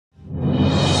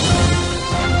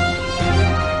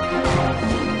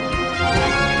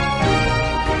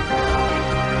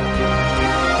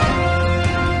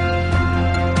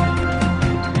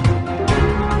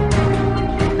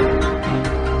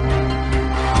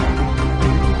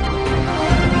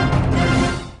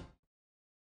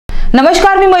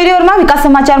नमस्कार, मी मयुरी वर्मा, विकास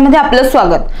समाचार मध्ये आपलं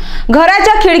स्वागत।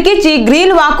 घराच्या खिडकीची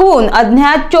ग्रिल वाकवून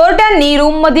अज्ञात चोरट्यांनी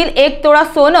रूम मधील 1 तोळा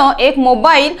सोनं, 1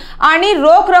 मोबाईल आणि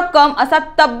रोख रक्कम असा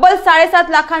तब्बल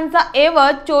 7.5 लाखांचा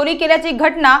ऐवज चोरी केल्याची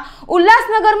घटना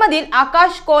उल्हासनगर मधील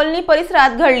आकाश कॉलनी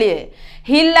परिसरात घडली आहे।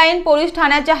 हिल लाईन पोलीस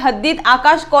ठाण्याच्या हद्दीत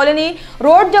आकाश कॉलनी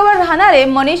रोड जवळ राहणारे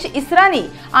मनीष इसरानी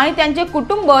आणि त्यांचे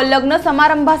कुटुंब लग्न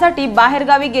समारंभासाठी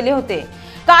बाहेरगावी गेले होते।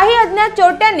 काही अज्ञात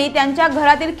चोरट्यांनी त्यांच्या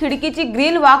घरातील खिडकीची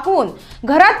ग्रिल वाकवून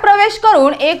घरात प्रवेश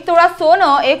करून 1 तोळा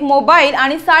सोनं, 1 मोबाईल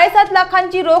आणि 7.5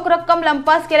 लाखांची रोख रक्कम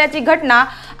लंपास केल्याची घटना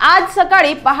आज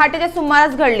सकाळी पहाटेच्या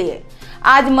सुमारास घडली आहे।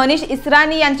 आज मनीष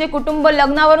इसरानी यांचे कुटुंब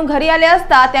लग्नावरून घरी आले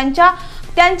असता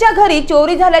त्यांच्या घरी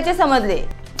चोरी झाल्याचे समजले।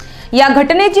 या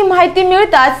घटनेची माहिती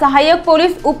मिळताच सहाय्यक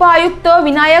पोलीस उपआयुक्त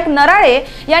विनायक नराळे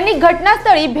यांनी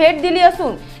घटनास्थळी भेट दिली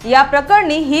असून या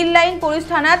प्रकरणी हिल लाईन पोलीस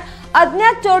ठाण्यात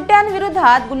अज्ञात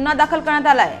चोरट्यांविरोधात गुन्हा दाखल करण्यात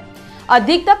आला आहे।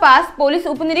 अधिक तपास पोलीस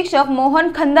उपनिरीक्षक मोहन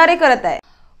खंदारे करत आहे।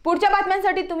 पुढच्या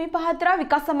बातम्यांसाठी तुम्ही पाहत राहा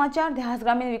विकास समाचार, ध्यास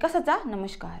ग्रामीण विकासाचा।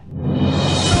 नमस्कार।